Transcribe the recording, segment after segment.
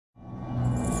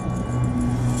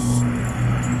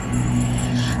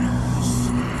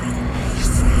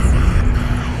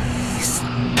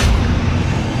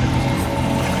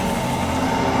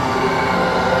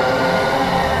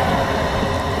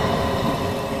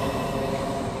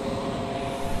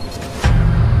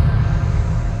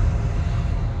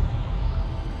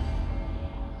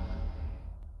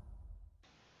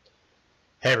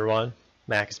everyone,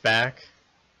 Mac is back.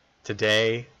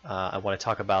 Today I want to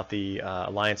talk about the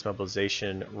Alliance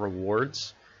Mobilization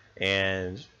rewards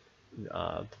and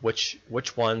which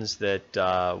ones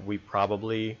that we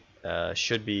probably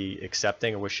should be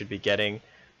accepting or we should be getting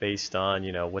based on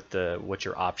what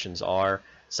your options are.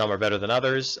 Some are better than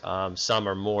others. Some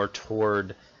are more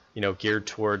toward geared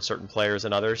toward certain players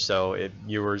than others. So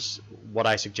what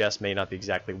I suggest may not be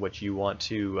exactly what you want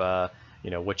to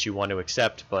what you want to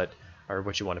accept, or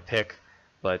what you want to pick.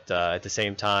 But at the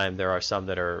same time, there are some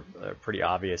that are pretty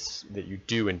obvious that you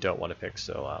do and don't want to pick.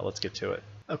 So let's get to it.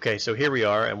 Okay, so here we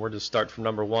are, and we're just start from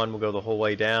number 1. We'll go the whole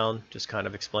way down, just kind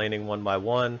of explaining one by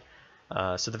one.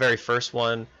 So the very first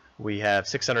one, we have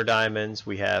 600 diamonds,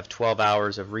 we have 12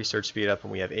 hours of research speed up,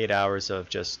 and we have 8 hours of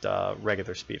just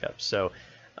regular speed up. So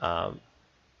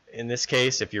in this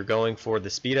case, if you're going for the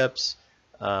speed ups,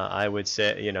 I would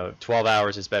say 12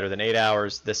 hours is better than 8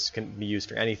 hours. This can be used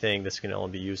for anything. This can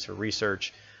only be used for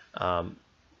research.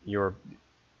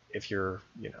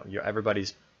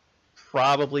 Everybody's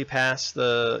probably past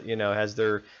has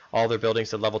all their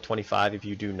buildings at level 25. If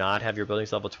you do not have your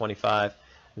buildings level 25,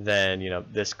 then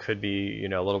this could be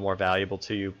a little more valuable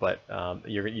to you. But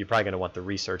you're probably going to want the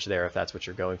research there if that's what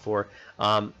you're going for.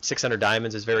 600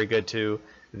 diamonds is very good too.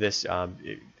 This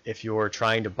if you're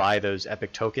trying to buy those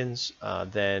epic tokens,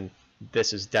 then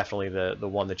this is definitely the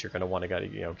one that you're going to want to get.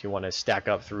 If you want to stack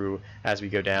up through as we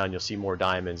go down, you'll see more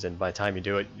diamonds, and by the time you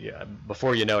do it,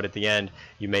 before you know it, at the end,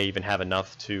 you may even have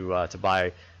enough to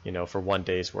buy for 1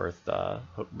 day's worth. Well,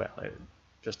 it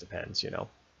just depends.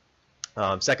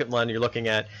 Second one you're looking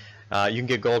at, you can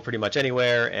get gold pretty much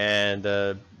anywhere, and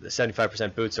the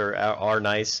 75% boots are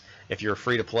nice. If you're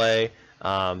free to play,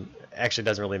 actually it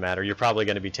doesn't really matter. You're probably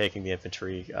going to be taking the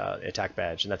infantry attack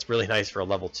badge, and that's really nice for a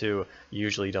level 2. You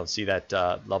usually don't see that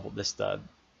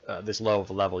this low of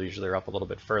a level. Usually they're up a little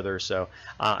bit further. So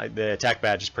the attack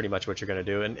badge is pretty much what you're going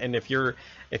to do. And if you're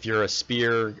a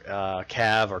spear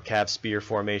cav or cav spear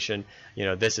formation,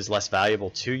 this is less valuable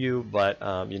to you. But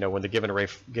when they're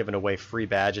giving away free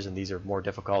badges, and these are more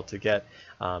difficult to get,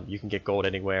 you can get gold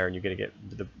anywhere, and you're going to get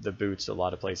the boots a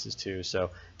lot of places too. So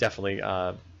definitely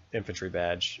infantry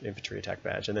attack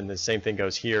badge. And then the same thing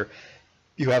goes here.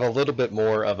 You have a little bit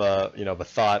more of a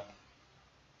thought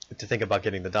to think about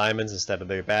getting the diamonds instead of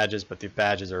the badges, but the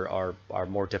badges are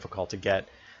more difficult to get,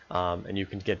 and you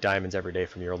can get diamonds every day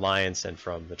from your alliance and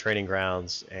from the training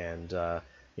grounds and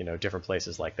different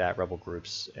places like that, rebel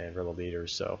groups and rebel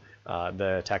leaders. So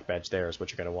the attack badge there is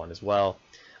what you're going to want as well.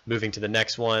 Moving to the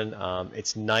next one,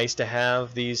 it's nice to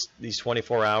have these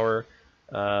 24-hour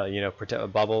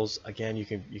bubbles. Again, you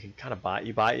can kind of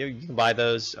you can buy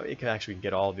those. You can actually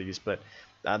get all of these, but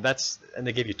and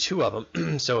they give you 2 of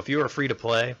them. So if you are free to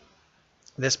play,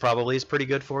 this probably is pretty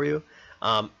good for you.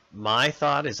 My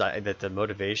thought is that the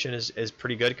motivation is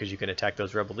pretty good, because you can attack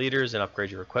those rebel leaders and upgrade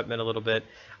your equipment a little bit.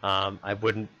 I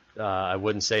wouldn't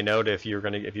say no to if you're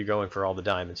going for all the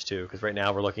diamonds too, because right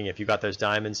now we're looking, if you got those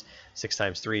diamonds, 6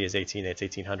 times 3 is 18. It's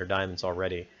 1,800 diamonds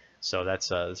already. So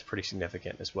that's pretty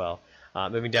significant as well.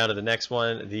 Moving down to the next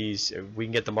one, we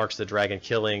can get the marks of the dragon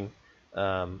killing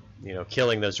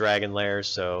those dragon lairs,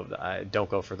 so don't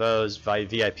go for those.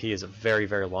 VIP is a very,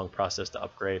 very long process to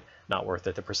upgrade. Not worth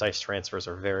it. The precise transfers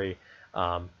are very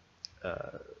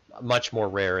much more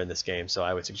rare in this game, so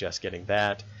I would suggest getting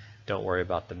that. Don't worry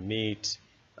about the meat.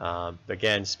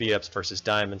 Again, speed ups versus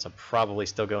diamonds. I'm probably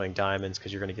still going diamonds,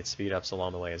 because you're going to get speed ups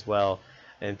along the way as well.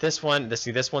 And this one's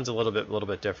a little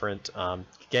bit different.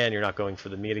 Again, you're not going for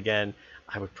the meat again.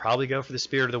 I would probably go for the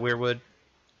Spirit of the Weirwood.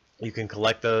 You can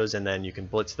collect those, and then you can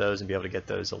blitz those and be able to get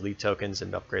those elite tokens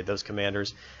and upgrade those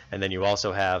commanders. And then you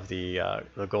also have the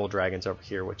gold dragons over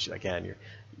here, which again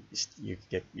you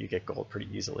get gold pretty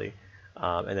easily.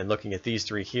 And then looking at these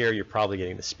 3 here, you're probably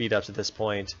getting the speed ups at this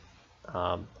point.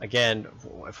 Again,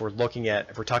 if we're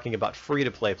talking about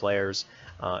free-to-play players,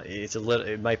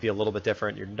 it might be a little bit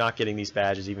different. You're not getting these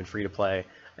badges even free-to-play.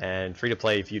 And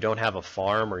free-to-play, if you don't have a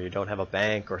farm or you don't have a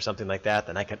bank or something like that,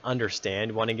 then I can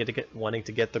understand wanting to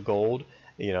get the gold.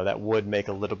 That would make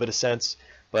a little bit of sense.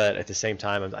 But at the same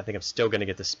time, I think I'm still going to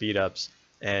get the speed ups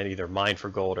and either mine for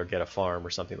gold or get a farm or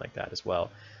something like that as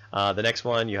well. The next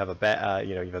one, you have a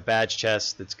badge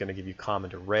chest that's going to give you common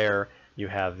to rare. You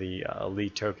have the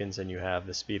elite tokens, and you have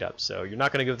the speed ups. So you're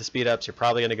not going to go with the speed ups. You're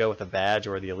probably going to go with a badge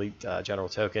or the elite general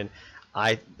token.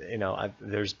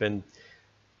 There's been,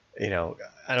 I don't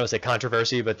want to say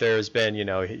controversy, but there's been,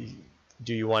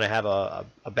 do you want to have a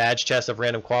badge chest of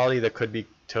random quality that could be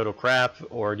total crap,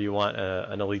 or do you want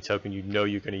an elite token you're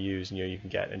going to use and you can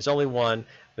get? And it's only one,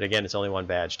 but again, it's only one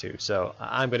badge too. So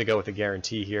I'm going to go with a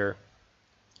guarantee here.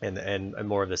 and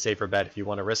more of the safer bet if you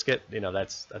want to risk it.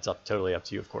 That's totally up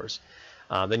to you, of course.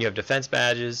 Then you have defense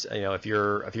badges. If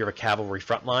you're a cavalry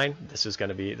front line, this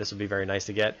would be very nice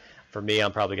to get. For me,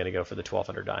 I'm probably going to go for the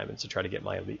 1,200 diamonds to try to get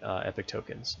my epic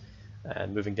tokens.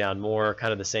 And moving down more,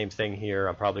 kind of the same thing here.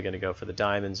 I'm probably going to go for the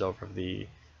diamonds over the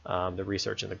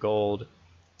research and the gold.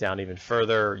 Down even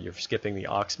further, you're skipping the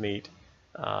ox meat.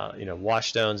 Wash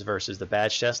stones versus the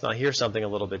badge chest. Now here's something a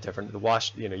little bit different.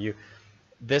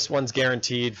 This one's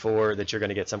guaranteed for that you're going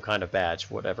to get some kind of badge,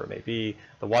 whatever it may be.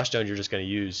 The wash stones you're just going to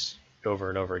use over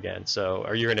and over again. So,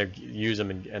 or you're going to use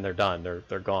them and they're done.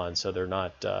 They're gone. So they're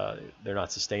not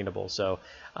sustainable. So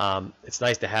it's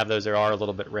nice to have those. They are a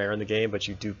little bit rare in the game, but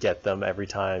you do get them every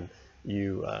time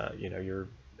you're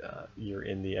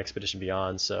in the Expedition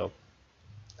Beyond. So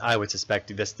I would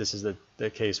suspect this is the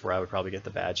case where I would probably get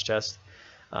the badge chest.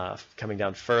 Coming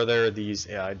down further, these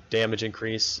damage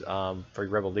increase for your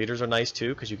rebel leaders are nice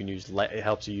too, because you can use it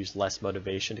helps you use less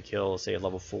motivation to kill, say, a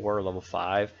level 4 or level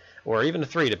 5, or even a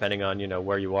 3, depending on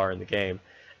where you are in the game.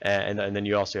 And then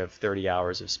you also have 30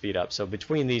 hours of speed up. So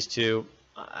between these two,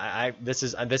 this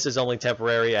is only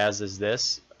temporary, as is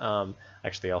this.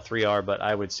 Actually, all 3 are, but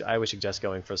I would suggest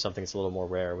going for something that's a little more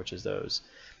rare, which is those.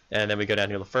 And then we go down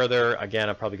here a little further. Again,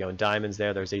 I'm probably going diamonds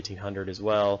there. There's 1,800 as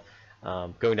well.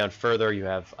 Going down further, you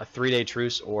have a 3-day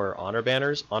truce or honor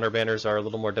banners. Honor banners are a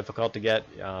little more difficult to get.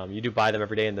 You do buy them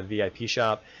every day in the VIP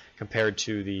shop, compared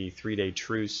to the 3-day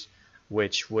truce,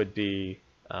 which would be,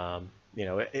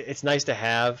 it's nice to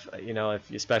have,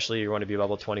 especially you want to be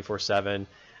level 24/7,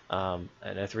 and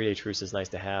a 3-day truce is nice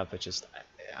to have, but just,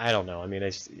 I don't know. I mean,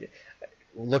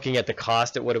 looking at the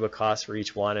cost at what it would cost for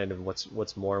each one and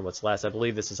what's more and what's less, I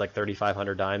believe this is like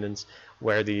 3,500 diamonds,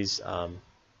 where these,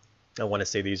 I want to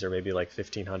say these are maybe like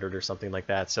 1,500 or something like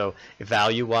that. So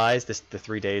value-wise, the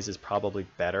 3 days is probably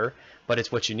better, but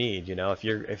it's what you need.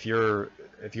 If you're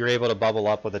able to bubble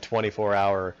up with a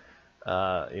 24-hour,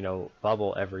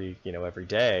 bubble every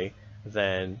day,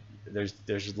 then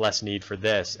there's less need for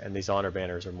this, and these honor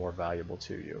banners are more valuable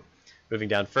to you. Moving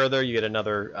down further, you get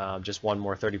another just one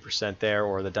more 30% there,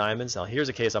 or the diamonds. Now here's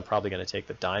a case I'm probably going to take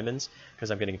the diamonds,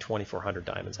 because I'm getting 2,400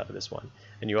 diamonds out of this one.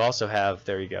 And you also have,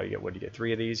 there you go, what do you get,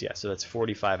 3 of these? Yeah, so that's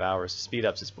 45 hours. Speed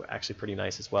ups is actually pretty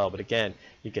nice as well, but again,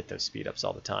 you get those speed ups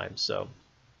all the time. So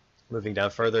moving down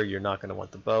further, you're not going to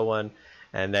want the bow one.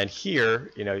 And then here,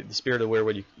 the Spirit of the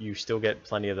Weirwood, you still get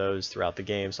plenty of those throughout the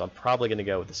game, so I'm probably going to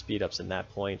go with the speed ups in that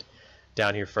point.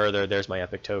 Down here further, there's my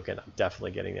epic token. I'm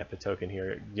definitely getting the epic token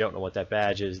here. You don't know what that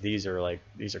badge is. These are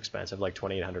expensive, like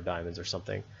 2,800 diamonds or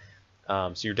something.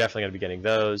 So you're definitely going to be getting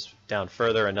those. Down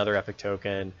further, another epic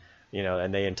token.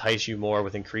 And they entice you more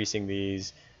with increasing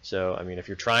these. So I mean, if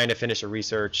you're trying to finish a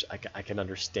research, I can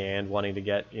understand wanting to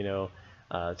get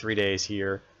 3 days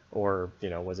here, or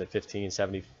was it 15,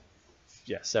 70?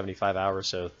 Yeah, 75 hours.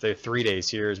 So 3 days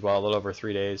here as well, a little over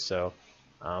 3 days. So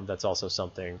that's also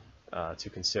something to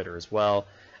consider as well.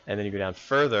 And then you go down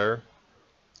further,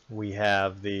 we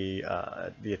have the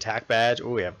attack badge. Oh,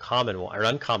 we have common one or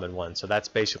uncommon one. So that's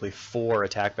basically 4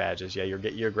 attack badges. Yeah,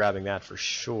 you're grabbing that for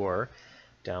sure.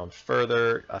 Down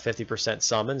further, 50%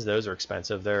 summons. Those are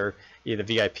expensive. They're either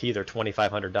VIP. They're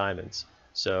 2,500 diamonds.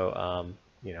 So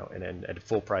and at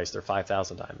full price, they're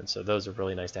 5,000 diamonds. So those are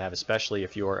really nice to have, especially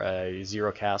if you're a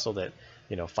 0 castle that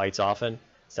fights often.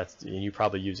 So you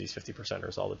probably use these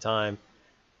 50%ers all the time.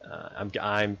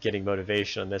 I'm getting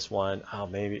motivation on this one. Oh,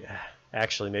 maybe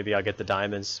I'll get the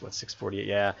diamonds. What's 648?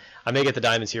 Yeah, I may get the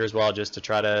diamonds here as well, just to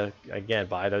try to again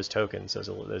buy those tokens,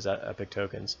 those epic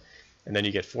tokens. And then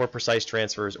you get 4 precise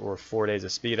transfers or 4 days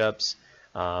of speed ups.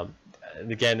 And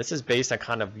again, this is based on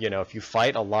kind of if you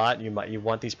fight a lot, you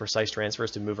want these precise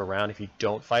transfers to move around. If you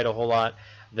don't fight a whole lot,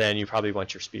 then you probably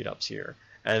want your speed ups here.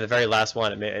 And the very last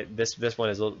one, this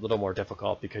one is a little more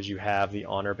difficult, because you have the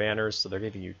honor banners. So they're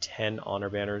giving you 10 honor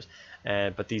banners,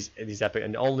 but these epic,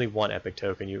 and only 1 epic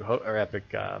token.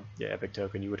 Epic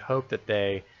token. You would hope that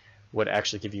they would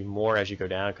actually give you more as you go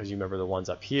down, because you remember the ones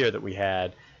up here that we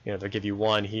had. They give you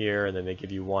 1 here, and then they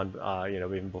give you 1,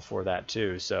 even before that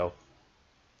too. So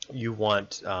you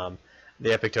want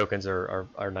the epic tokens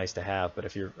are nice to have, but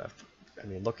if you're,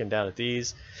 looking down at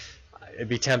these, it'd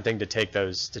be tempting to take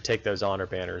those honor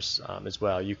banners as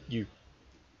well. You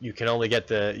can only get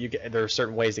there are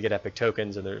certain ways to get epic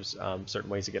tokens, and there's certain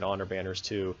ways to get honor banners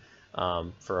too,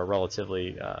 for a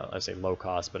relatively I'd say low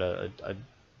cost, but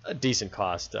a decent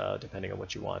cost depending on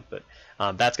what you want. But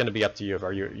that's going to be up to you.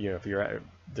 If you're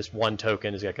this 1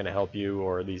 token is going to help you,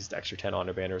 or these extra 10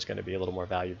 honor banners is going to be a little more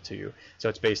valuable to you. So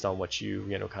it's based on what you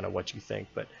kind of what you think.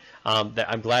 But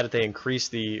I'm glad that they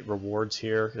increased the rewards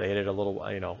here. They did it a little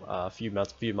a few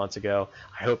months ago.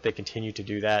 I hope they continue to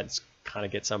do that. It's kind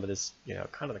of get some of this, you know,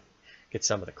 kind of get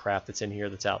some of the crap that's in here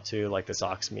that's out too, like this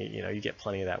ox meat. You know, you get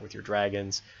plenty of that with your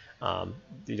dragons.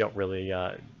 You don't really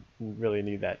really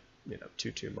need that, you know,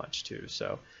 too much too.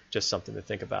 So just something to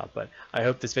think about. But I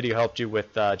hope this video helped you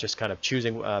with just kind of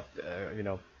choosing, you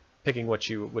know, picking what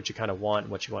you kind of want,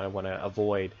 what you want to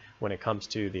avoid when it comes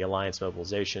to the alliance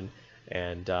mobilization.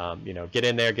 And you know, get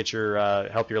in there, get your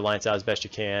help your alliance out as best you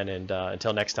can. And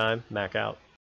until next time, Mac out.